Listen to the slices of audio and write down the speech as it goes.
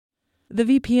The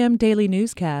VPM Daily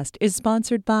Newscast is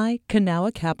sponsored by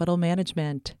Kanawha Capital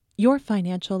Management. Your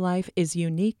financial life is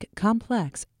unique,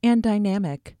 complex, and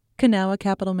dynamic. Kanawha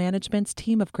Capital Management's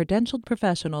team of credentialed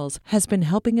professionals has been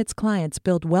helping its clients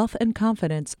build wealth and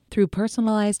confidence through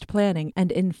personalized planning and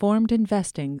informed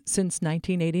investing since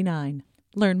 1989.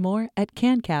 Learn more at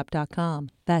cancap.com.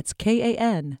 That's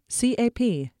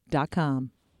KANCAP.com.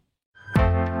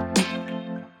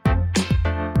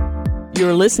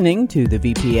 You're listening to the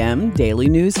VPM Daily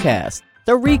Newscast,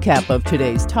 the recap of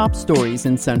today's top stories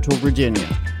in Central Virginia.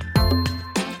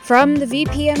 From the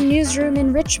VPM Newsroom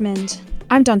in Richmond,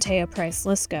 I'm Dantea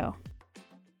Price-Lisco.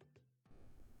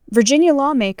 Virginia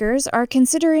lawmakers are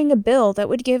considering a bill that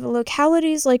would give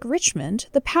localities like Richmond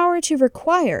the power to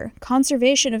require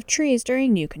conservation of trees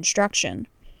during new construction.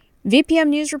 VPM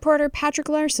News reporter Patrick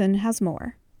Larson has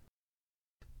more.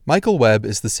 Michael Webb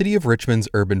is the City of Richmond's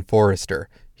urban forester.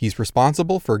 He's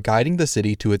responsible for guiding the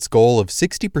city to its goal of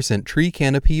 60% tree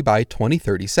canopy by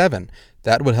 2037.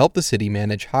 That would help the city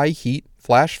manage high heat,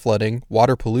 flash flooding,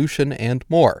 water pollution, and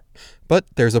more. But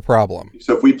there's a problem.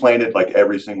 So if we planted like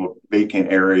every single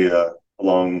vacant area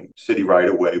along city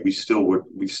right-of-way, we still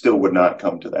would not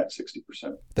come to that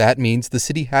 60%. That means the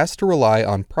city has to rely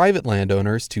on private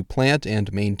landowners to plant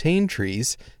and maintain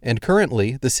trees, and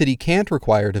currently the city can't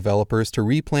require developers to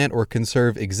replant or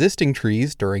conserve existing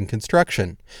trees during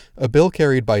construction. A bill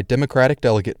carried by Democratic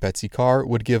Delegate Betsy Carr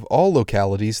would give all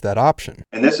localities that option.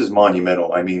 And this is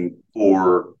monumental,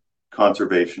 for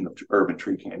conservation of urban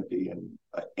tree canopy in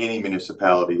any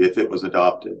municipality if it was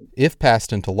adopted. If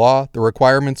passed into law, the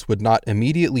requirements would not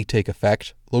immediately take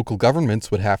effect. Local governments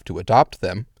would have to adopt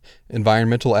them.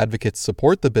 Environmental advocates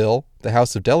support the bill. The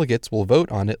House of Delegates will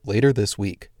vote on it later this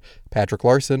week. Patrick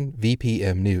Larson,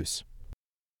 VPM News.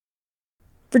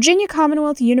 Virginia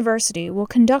Commonwealth University will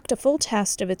conduct a full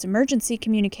test of its emergency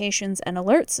communications and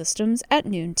alert systems at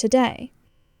noon today.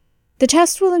 The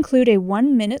test will include a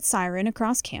 1-minute siren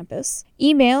across campus,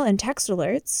 email and text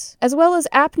alerts, as well as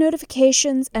app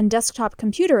notifications and desktop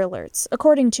computer alerts,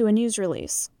 according to a news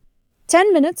release.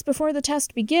 10 minutes before the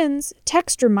test begins,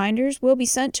 text reminders will be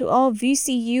sent to all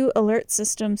VCU Alert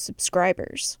System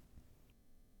subscribers.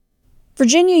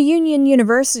 Virginia Union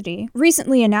University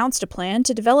recently announced a plan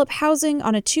to develop housing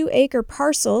on a 2-acre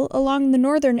parcel along the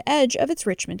northern edge of its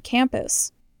Richmond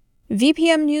campus.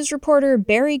 VPM News reporter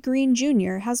Barry Green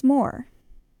Jr. has more.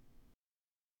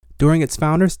 During its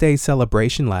Founders Day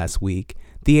celebration last week,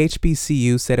 the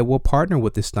HBCU said it will partner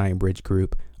with the Steinbridge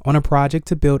Group on a project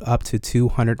to build up to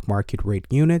 200 market-rate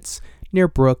units near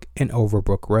Brook and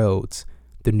Overbrook roads.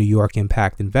 The New York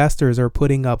Impact investors are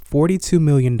putting up $42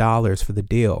 million for the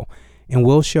deal and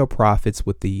will share profits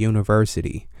with the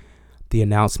university. The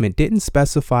announcement didn't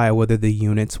specify whether the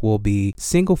units will be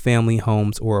single-family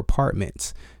homes or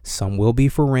apartments. Some will be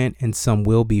for rent and some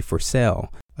will be for sale.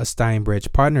 A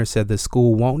Steinbridge partner said the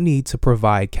school won't need to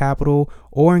provide capital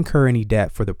or incur any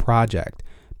debt for the project.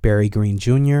 Barry Green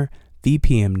Jr.,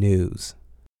 VPM News.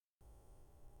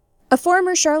 A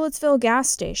former Charlottesville gas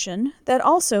station that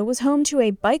also was home to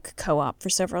a bike co-op for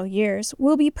several years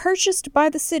will be purchased by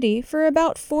the city for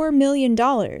about $4 million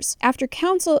after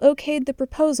council okayed the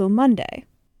proposal Monday.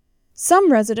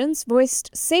 Some residents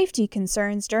voiced safety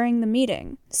concerns during the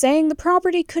meeting, saying the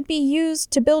property could be used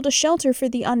to build a shelter for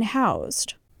the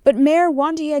unhoused. But Mayor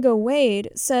Juan Diego Wade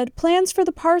said plans for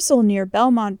the parcel near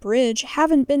Belmont Bridge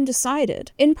haven't been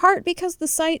decided, in part because the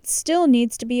site still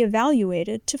needs to be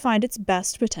evaluated to find its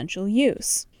best potential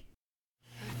use.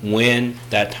 When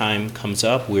that time comes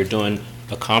up, we're doing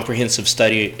a comprehensive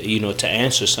study, to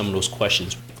answer some of those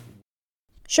questions.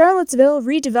 Charlottesville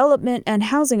Redevelopment and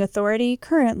Housing Authority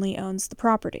currently owns the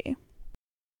property.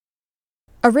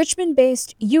 A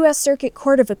Richmond-based U.S. Circuit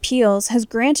Court of Appeals has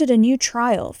granted a new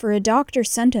trial for a doctor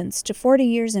sentenced to 40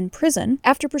 years in prison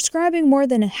after prescribing more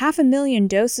than 500,000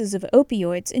 doses of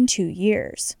opioids in 2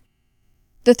 years.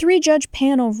 The 3-judge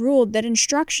panel ruled that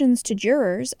instructions to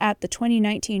jurors at the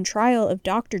 2019 trial of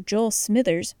Dr. Joel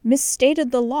Smithers misstated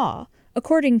the law,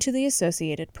 according to the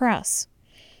Associated Press.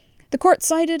 The court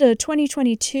cited a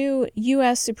 2022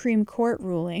 U.S. Supreme Court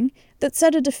ruling that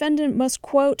said a defendant must,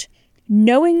 quote,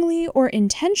 knowingly or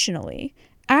intentionally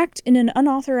act in an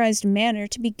unauthorized manner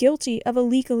to be guilty of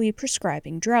illegally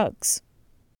prescribing drugs.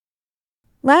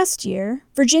 Last year,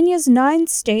 Virginia's 9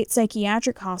 state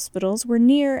psychiatric hospitals were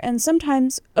near and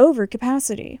sometimes over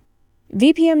capacity.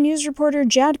 VPM News reporter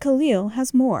Jad Khalil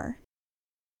has more.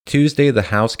 Tuesday, the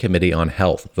House Committee on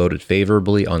Health voted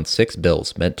favorably on 6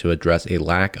 bills meant to address a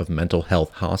lack of mental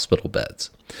health hospital beds.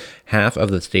 half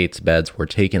of the state's beds were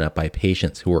taken up by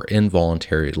patients who were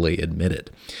involuntarily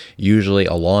admitted. Usually,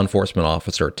 a law enforcement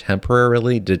officer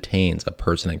temporarily detains a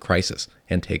person in crisis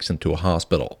and takes them to a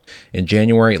hospital. In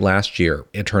January last year,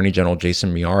 Attorney General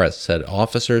Jason Miyares said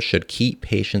officers should keep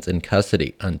patients in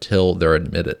custody until they're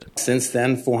admitted. Since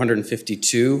then,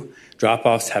 452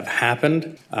 drop-offs have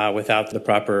happened without the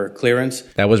proper clearance.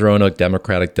 That was Roanoke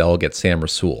Democratic Delegate Sam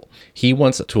Rasool. He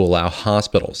wants to allow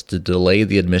hospitals to delay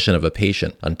the admission of a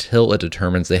patient until it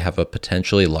determines they have a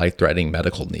potentially life-threatening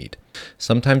medical need.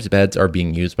 Sometimes beds are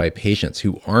being used by patients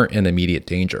who aren't in immediate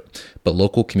danger, but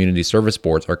local community service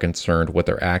boards are concerned with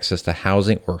their access to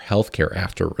housing or health care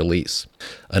after release.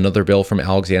 Another bill from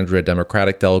Alexandria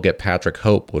Democratic Delegate Patrick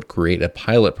Hope would create a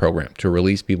pilot program to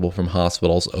release people from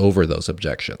hospitals over those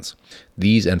objections.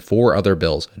 These and 4 other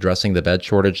bills addressing the bed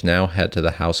shortage now head to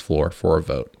the House floor for a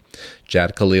vote.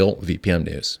 Jad Khalil, VPM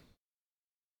News.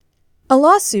 A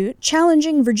lawsuit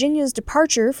challenging Virginia's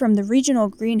departure from the Regional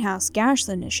Greenhouse Gas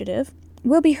Initiative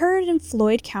will be heard in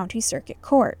Floyd County Circuit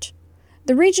Court.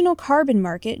 The regional carbon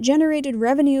market generated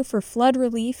revenue for flood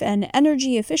relief and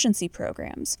energy efficiency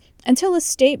programs until a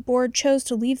state board chose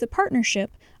to leave the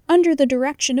partnership under the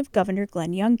direction of Governor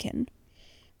Glenn Youngkin.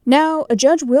 Now, a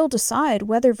judge will decide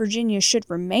whether Virginia should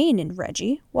remain in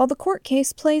RGGI while the court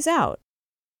case plays out.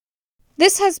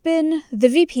 This has been the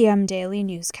VPM Daily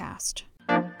Newscast.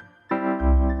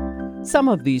 Some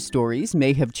of these stories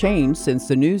may have changed since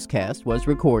the newscast was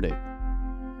recorded.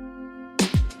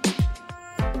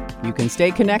 You can stay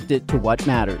connected to what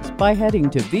matters by heading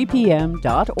to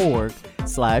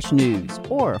vpm.org/news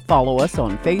or follow us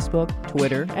on Facebook,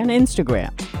 Twitter, and Instagram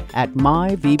at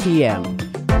myvpm.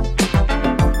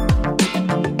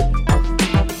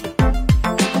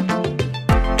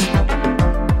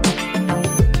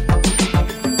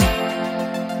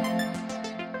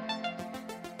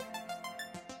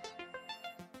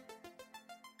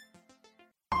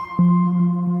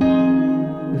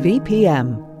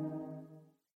 VPM.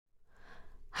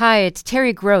 Hi, it's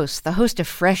Terry Gross, the host of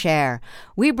Fresh Air.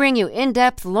 We bring you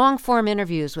in-depth, long-form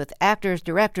interviews with actors,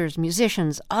 directors,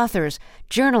 musicians, authors,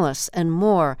 journalists, and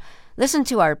more. Listen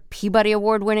to our Peabody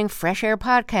Award-winning Fresh Air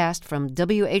podcast from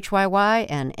WHYY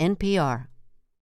and NPR.